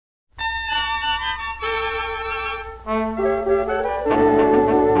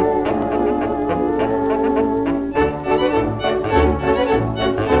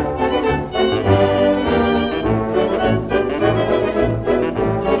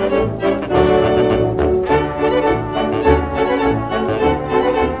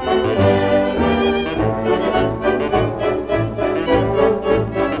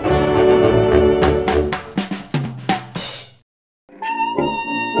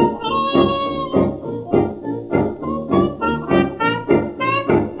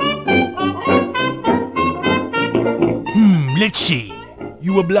Let's see.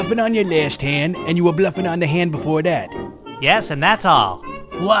 You were bluffing on your last hand, and you were bluffing on the hand before that. Yes, and that's all.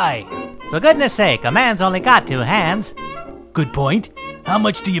 Why? For goodness sake, a man's only got 2 hands. Good point. How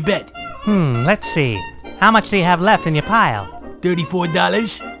much do you bet? Let's see. How much do you have left in your pile?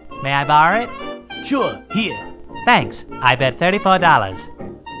 $34? May I borrow it? Sure, here. Thanks. I bet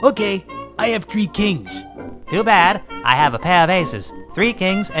 $34. Okay, I have 3 kings. Too bad. I have a pair of aces. 3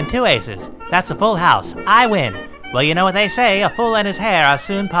 kings and 2 aces. That's a full house. I win. Well, you know what they say, a fool and his hair are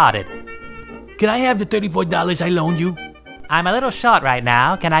soon parted. Can I have the $34 I loaned you? I'm a little short right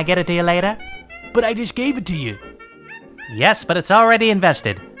now. Can I get it to you later? But I just gave it to you. Yes, but it's already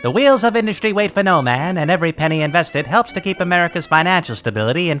invested. The wheels of industry wait for no man, and every penny invested helps to keep America's financial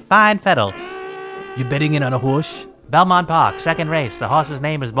stability in fine fettle. You betting it on a horse? Belmont Park, second race. The horse's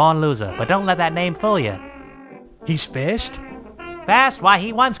name is Born Loser, but don't let that name fool you. He's fast? Fast? Why,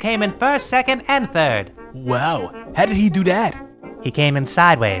 he once came in first, second, and third. Wow, how did he do that? He came in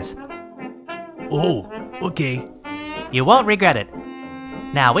sideways. Oh, okay. You won't regret it.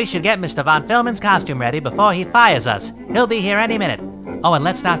 Now, we should get Mr. Von Philman's costume ready before he fires us. He'll be here any minute. Oh, and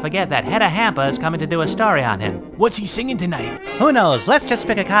let's not forget that Hedda Hamper is coming to do a story on him. What's he singing tonight? Who knows? Let's just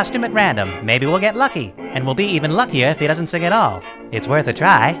pick a costume at random. Maybe we'll get lucky. And we'll be even luckier if he doesn't sing at all. It's worth a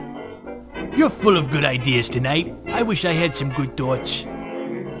try. You're full of good ideas tonight. I wish I had some good thoughts.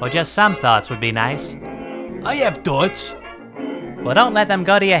 Or just some thoughts would be nice. I have thoughts. Well, don't let them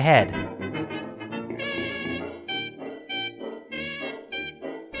go to your head.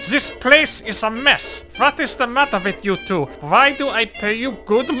 This place is a mess. What is the matter with you two? Why do I pay you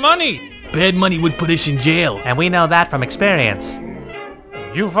good money? Bad money would put us in jail. And we know that from experience.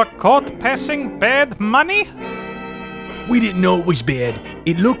 You were caught passing bad money? We didn't know it was bad.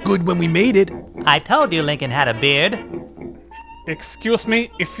 It looked good when we made it. I told you Lincoln had a beard. Excuse me,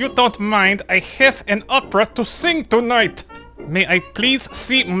 if you don't mind, I have an opera to sing tonight. May I please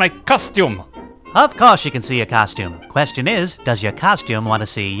see my costume? Of course you can see your costume. Question is, does your costume want to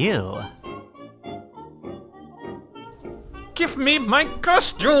see you? Give me my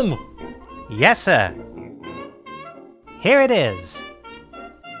costume! Yes, sir. Here it is.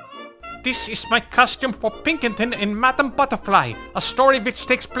 This is my costume for Pinkerton in Madame Butterfly, a story which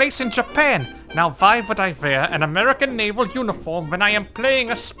takes place in Japan. Now why would I wear an American naval uniform when I am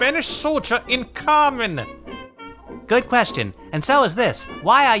playing a Spanish soldier in Carmen? Good question. And so is this.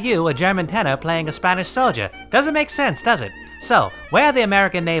 Why are you, a German tenor, playing a Spanish soldier? Doesn't make sense, does it? So, wear the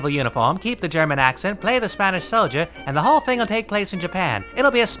American naval uniform, keep the German accent, play the Spanish soldier, and the whole thing will take place in Japan. It'll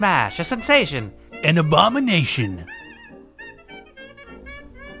be a smash, a sensation. An abomination.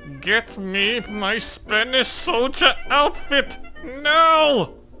 Get me my Spanish soldier outfit,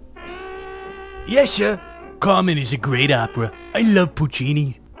 now! Yes, sir. Carmen is a great opera. I love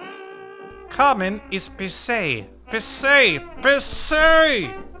Puccini. Carmen is Bizet. Bizet!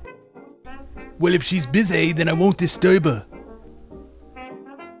 Bizet! Well, if she's busy, then I won't disturb her.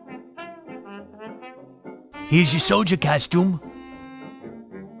 Here's your soldier costume.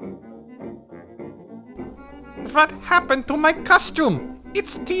 What happened to my costume?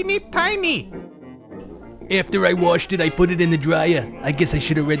 It's teeny tiny. After I washed it, I put it in the dryer. I guess I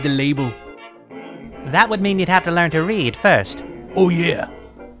should have read the label. That would mean you'd have to learn to read first. Oh, yeah.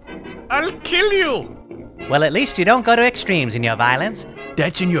 I'll kill you! Well, at least you don't go to extremes in your violence.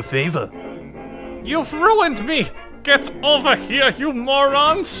 That's in your favor. You've ruined me! Get over here, you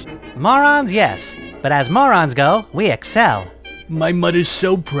morons! Morons, yes. But as morons go, we excel. My mother's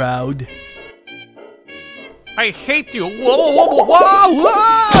so proud. I hate you! Whoa, whoa, whoa,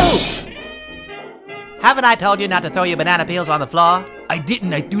 whoa! Haven't I told you not to throw your banana peels on the floor? I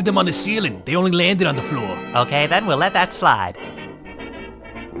didn't. I threw them on the ceiling. They only landed on the floor. Okay, then we'll let that slide.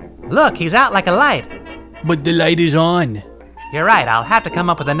 Look, he's out like a light. But the light is on. You're right, I'll have to come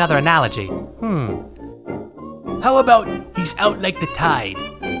up with another analogy. How about he's out like the tide?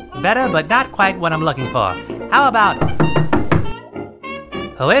 Better, but not quite what I'm looking for. How about...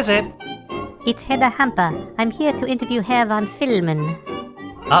 Who is it? It's Hedda Hamper. I'm here to interview Herr von Philman.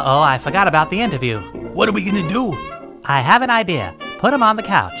 Uh-oh, I forgot about the interview. What are we gonna do? I have an idea. put him on the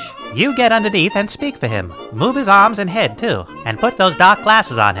couch. You get underneath and speak for him. Move his arms and head, too. And put those dark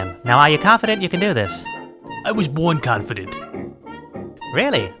glasses on him. Now, are you confident you can do this? I was born confident.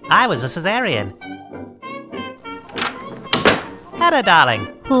 Really? I was a cesarean. Hedda, darling.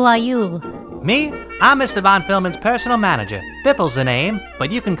 Who are you? Me? I'm Mr. Von Filman's personal manager. Biffle's the name,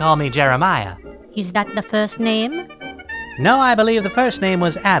 but you can call me Jeremiah. Is that the first name? No, I believe the first name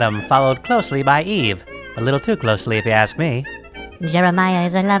was Adam, followed closely by Eve. A little too closely, if you ask me. Jeremiah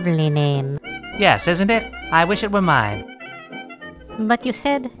is a lovely name. Yes, isn't it? I wish it were mine. But you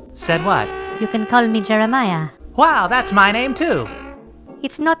said Said what? you can call me Jeremiah. Wow, that's my name too.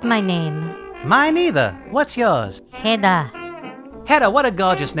 It's not my name. Mine either. What's yours? Hedda. Hedda, what a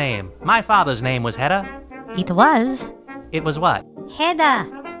gorgeous name. My father's name was Hedda. It was. It was what?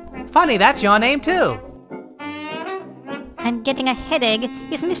 Hedda. Funny, that's your name too. I'm getting a headache.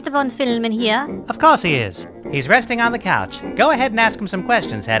 Is Mr. Von Filman here? Of course he is. He's resting on the couch. Go ahead and ask him some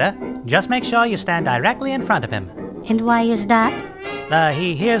questions, Hedda. Just make sure you stand directly in front of him. And why is that?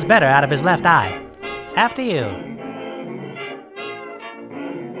 He hears better out of his left eye. After you.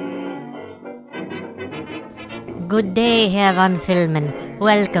 Good day, Herr Von Filman.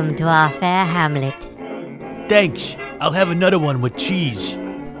 Welcome to our fair hamlet. Thanks. I'll have another one with cheese.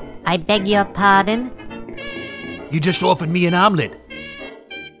 I beg your pardon? You just offered me an omelet.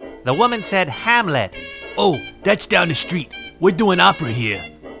 The woman said Hamlet. Oh, that's down the street. We're doing opera here.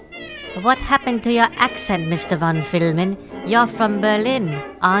 What happened to your accent, Mr. Von Filman? You're from Berlin,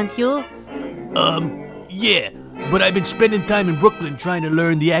 aren't you? Yeah. But I've been spending time in Brooklyn trying to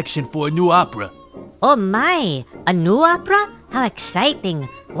learn the accent for a new opera. Oh my! A new opera? How exciting!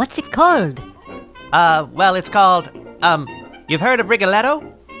 What's it called? Well, it's called, you've heard of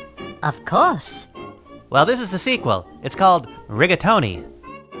Rigoletto? Of course. Well, this is the sequel. It's called Rigatoni.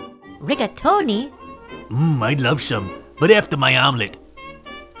 Rigatoni? I'd love some. But after my omelet.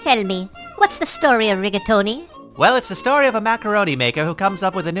 Tell me, what's the story of rigatoni? Well, it's the story of a macaroni maker who comes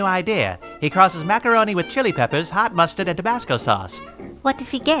up with a new idea. He crosses macaroni with chili peppers, hot mustard, and Tabasco sauce. What does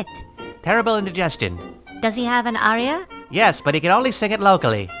he get? Terrible indigestion. Does he have an aria? Yes, but he can only sing it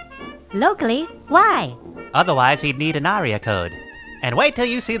locally. Locally? Why? Otherwise, he'd need an aria code. And wait till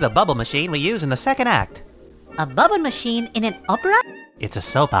you see the bubble machine we use in the second act. A bubble machine in an opera? It's a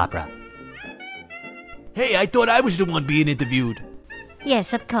soap opera. Hey, I thought I was the one being interviewed.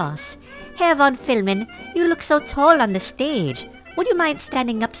 Yes, of course. Herr Von Filman, you look so tall on the stage. Would you mind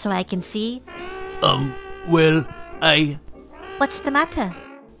standing up so I can see? Well, What's the matter?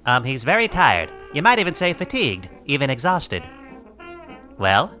 He's very tired. You might even say fatigued, even exhausted.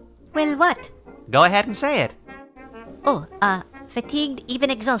 Well? Well, what? Go ahead and say it. Oh, fatigued, even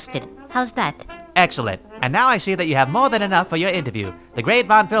exhausted. How's that? Excellent. And now I see that you have more than enough for your interview. The great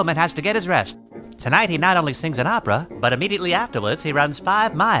Von Filman has to get his rest. Tonight he not only sings an opera, but immediately afterwards he runs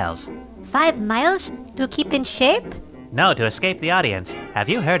 5 miles. 5 miles? To keep in shape? No, to escape the audience. Have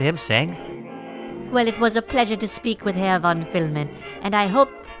you heard him sing? Well, it was a pleasure to speak with Herr Von Filman, and I hope...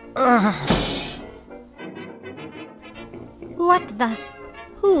 What the...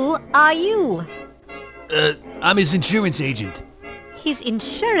 Who are you? I'm his insurance agent. His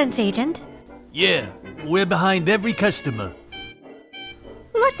insurance agent? Yeah, we're behind every customer.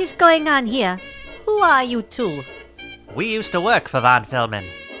 What is going on here? Who are you two? We used to work for Von Filman.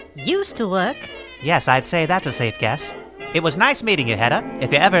 Used to work? Yes, I'd say that's a safe guess. It was nice meeting you, Hedda.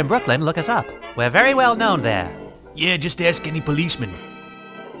 If you're ever in Brooklyn, look us up. We're very well known there. Yeah, just ask any policeman.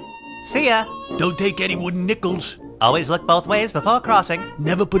 See ya! Don't take any wooden nickels. Always look both ways before crossing.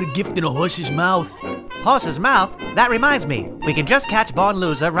 Never put a gift in a horse's mouth. Horse's mouth? That reminds me. We can just catch Born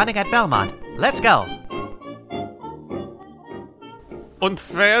Loser running at Belmont. Let's go. And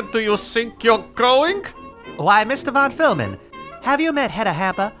where do you think you're going? Why, Mr. Von Filman, have you met Hedda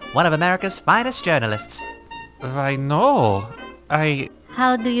Hamper, one of America's finest journalists? Why, no.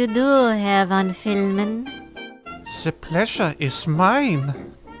 How do you do, Herr Von Filman? The pleasure is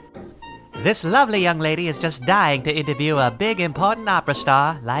mine. This lovely young lady is just dying to interview a big important opera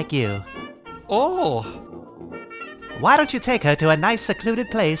star like you. Oh. Why don't you take her to a nice secluded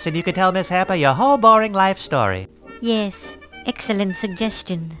place and you can tell Miss Hamper your whole boring life story? Yes, excellent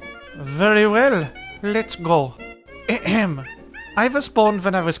suggestion. Very well. Let's go. Ahem. I was born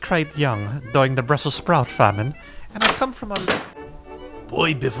when I was quite young, during the Brussels sprout famine, and I come from a...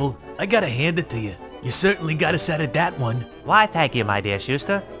 Boy, Biffle, I gotta hand it to you. You certainly got us out of that one. Why, thank you, my dear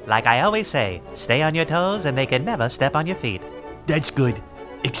Shooster. Like I always say, stay on your toes and they can never step on your feet. That's good.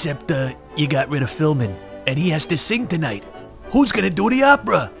 Except, you got rid of Filman, and he has to sing tonight. Who's gonna do the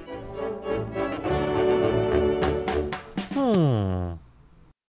opera?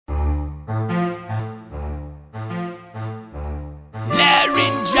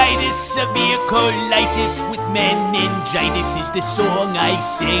 meningitis, severe colitis with meningitis is the song I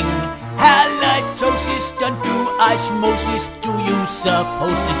sing. Halitosis done through osmosis. Do you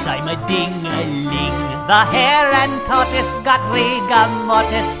suppose this I'm a ding-a-ling? The hare and tortoise got rigor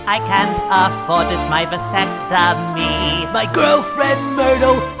mortis. I can't afford this, my vasectomy. My girlfriend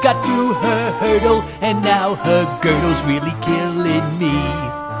Myrtle got through her hurdle, and now her girdle's really killing me.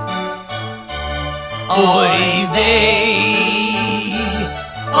 Oy vey,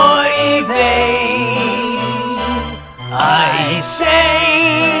 oy vey, I say,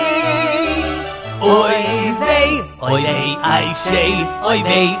 oy vey, I say, oy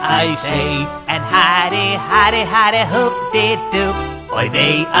vey, I say, and hidey, hidey, hidey, hoop-de-doop. oy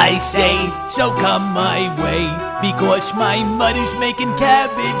vey, I say, so come my way, because my mother's making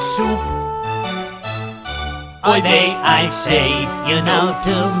cabbage soup. Oy vey, I say, You know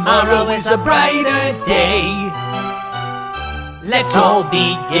tomorrow is a brighter day. Let's all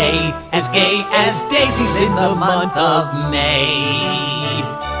be gay as daisies in the month of May.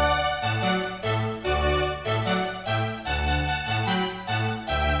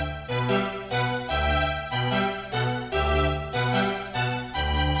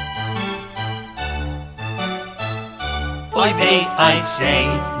 Oy vey, I say,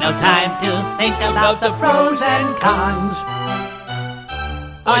 no time to think about the pros and cons.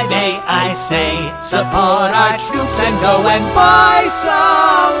 oy vey, I say, support our troops and go and buy some